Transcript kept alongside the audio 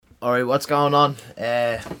Alright, what's going on?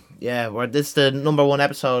 This is the number one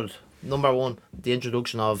episode. The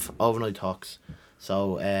introduction of Overnight Talks.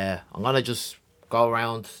 So I'm gonna just go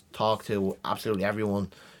around, talk to absolutely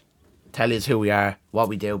everyone, tell you who we are, what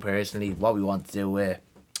we do personally, what we want to do with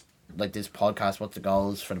like this podcast, what's the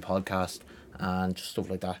goals for the podcast, and just stuff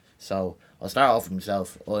like that. So I'll start off with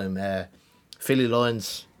myself. I'm Philly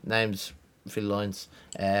Lyons, name's Philly Lyons.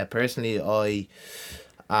 Personally,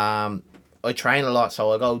 I train a lot,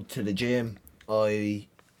 so I go to the gym. I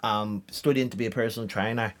am studying to be a personal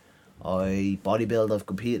trainer. I bodybuild. I've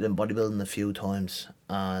competed in bodybuilding a few times,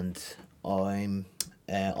 and I'm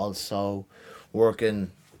also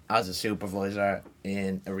working as a supervisor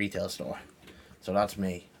in a retail store. So that's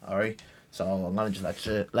me. All right. So I'm gonna just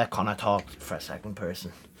let Connor talk for a second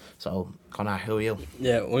person. So Connor, who are you?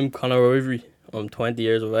 Yeah, I'm Connor Ivory. I'm 20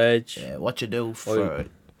 years of age. What you do for a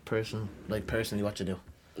person? Like personally, what you do?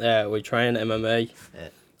 We train MMA. Yeah.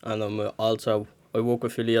 And I work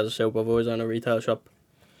with Philly as a supervisor in a retail shop.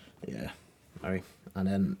 Yeah. Alright. And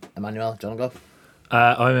then Emmanuel, do you wanna go?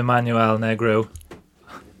 I'm Emmanuel Negru.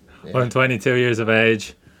 Yeah. I'm 22 years of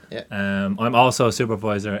age. Yeah. I'm also a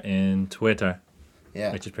supervisor in Twitter,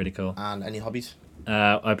 Yeah. which is pretty cool. And any hobbies?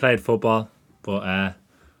 I played football, but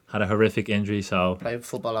had a horrific injury. So, Play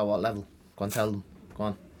football at what level? Go and tell them. Go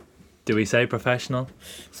on. do we say professional?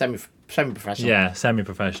 Semi-professional. Yeah,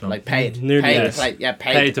 semi-professional. Like paid. Nearly Paid yes. to play. Yeah,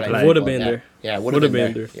 Paid to play. Would have been yeah. there. Yeah, would have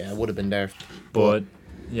been there. there. Yeah, would have been there. But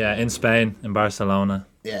yeah, in Spain, in Barcelona.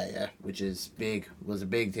 Yeah, which is big. Was a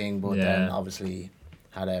big thing, but Yeah. then obviously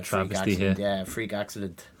had a freak Travesty accident. here. Yeah, freak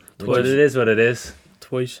accident. which But it is what it is.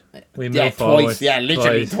 Twice. We move Yeah, forward. twice. Yeah,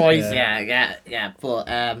 literally twice. Yeah.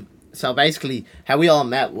 But so basically, how we all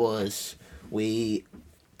met was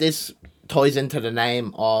this ties into the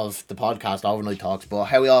name of the podcast, Overnight Talks. But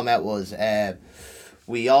how we all met was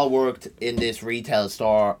we all worked in this retail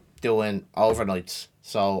store doing overnights.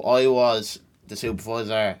 So I was the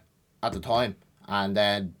supervisor at the time, and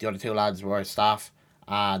then the other two lads were staff.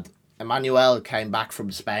 And Emmanuel came back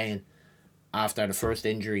from Spain after the first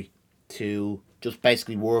injury to just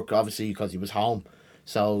basically work, obviously, because he was home.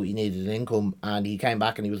 So he needed an income, and he came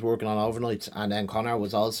back and he was working on overnights. And then Connor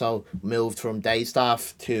was also moved from day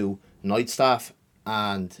staff to night staff,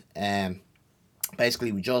 and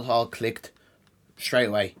basically we just all clicked straight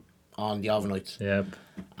away on the overnights. Yep.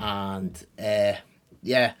 And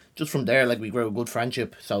just from there, like, we grew a good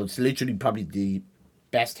friendship. So it's literally probably the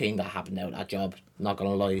best thing that happened out of that job, not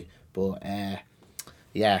gonna lie. But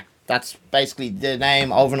that's basically the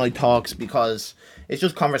name, Overnight Talks, because it's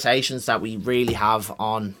just conversations that we really have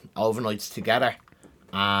on overnights together.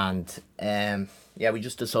 And we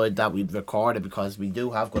just decided that we'd record it because we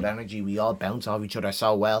do have good energy. We all bounce off each other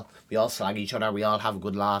so well. We all slag each other. We all have a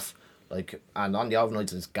good laugh. Like, and on the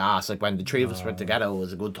overnights it's gas. Like, when the three of us were together, it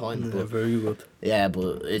was a good time. Yeah, But very good. yeah,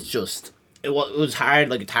 but it's just it was hard.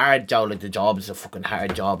 Like, it's hard job. Like, the job is a fucking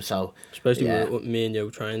hard job. So Especially yeah. with me and you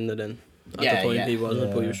training it then. At Yeah, the time yeah. he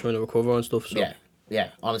wasn't, but he was trying to recover and stuff. So yeah,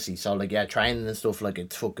 honestly. So, like, yeah, training and stuff, like,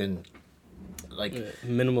 it's fucking like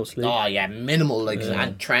minimal sleep. oh yeah, minimal. Like, Yeah.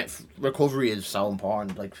 and recovery is so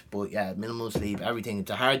important. Like, but yeah, minimal sleep, everything. It's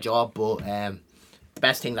a hard job, but the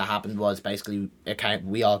best thing that happened was basically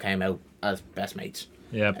we all came out as best mates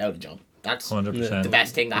Yep. out of the job. That's 100%. the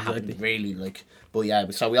best thing that Exactly. happened, really. Like, but yeah,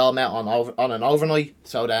 so we all met on an overnight.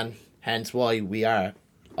 So then, hence why we are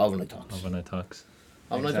Overnight Talks. Overnight Talks.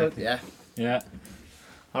 Overnight Exactly. Talks, yeah. Yeah.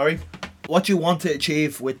 Alright. What do you want to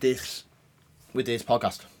achieve with this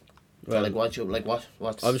podcast? Well, So,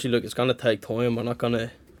 what's obviously, look, it's gonna take time. We're not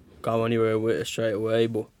gonna go anywhere with it straight away,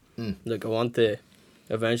 but like, I want to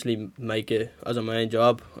eventually make it as a main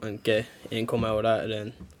job and get income out of that, and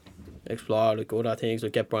then explore like other things,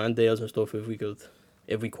 like get brand deals and stuff if we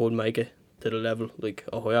could make it to the level, like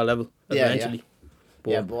a higher level eventually.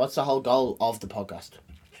 but what's the whole goal of the podcast?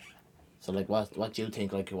 So, like, what do you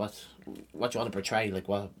think? Like, what do you want to portray? Like,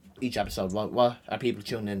 what each episode? What are people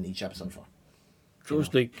tuning in each episode for?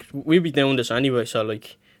 Just like, we'll be doing this anyway, so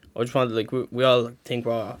like, I just want, like, we all think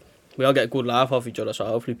we all get a good laugh off each other, so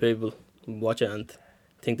hopefully people watch it and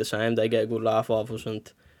think the same. They get a good laugh off us and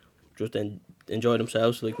just enjoy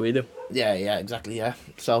themselves like we do. Yeah, exactly, yeah.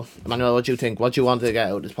 So, Emmanuel, what do you think? What do you want to get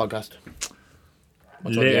out of this podcast?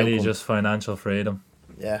 What's the Literally outcome? just financial freedom.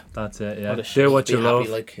 Yeah. That's it. Yeah. What a shit. Do what Be you happy, love.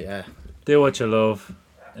 like, yeah. Do what you love.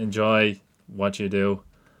 Enjoy what you do,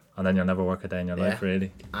 and then you'll never work a day in your Yeah. life,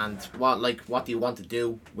 really. And what do you want to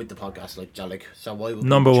do with the podcast? So why would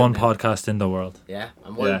Number people one tune in? podcast in the world. Yeah,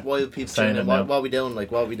 and Yeah. why would people Saying tune in? it now. What are we doing?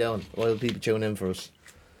 Like, what are we doing? Why would people tune in for us?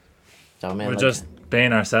 Do you know what I mean? We're Like, just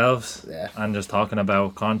being ourselves Yeah. and just talking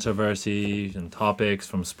about controversy and topics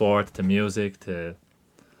from sport to music to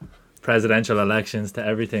presidential elections to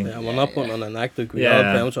everything. Yeah, we're not putting on an act, like, we all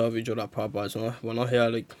bounce off each other proper. So we're not here,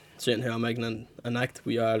 like, sitting here making an act.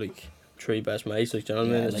 We are, like, three best mates, like, do you know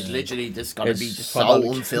what I mean? Like, literally, this is gonna be it's so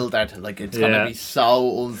probably- unfiltered. Like, it's gonna be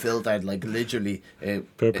so unfiltered. Like, literally.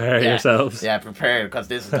 Prepare yourselves. Yeah, prepare, because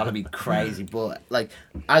this is gonna be crazy. But, like,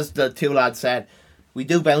 as the two lads said, we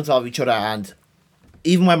do bounce off each other, and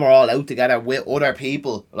even when we're all out together with other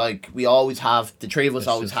people, like, we always have, the three of us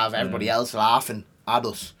always have everybody else laughing at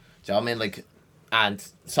us. Do you know what I mean? Like, and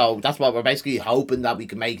so that's what we're basically hoping, that we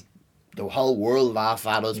can make the whole world laugh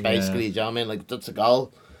at us, basically. Do you know what I mean? Like, that's the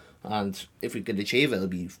goal. And if we could achieve it, it'll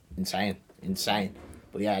be insane.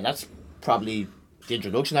 But yeah, that's probably the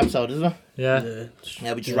introduction episode, isn't it? Yeah.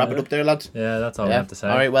 Yeah, we just wrap it up there, lads. Yeah, that's all I have to say.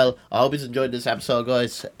 Alright, well, I hope you enjoyed this episode,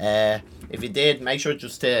 guys. If you did, make sure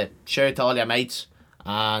just to share it to all your mates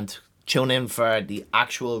and tune in for the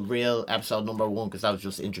actual real episode number 1, because that was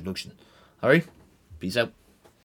just the introduction. Alright, peace out.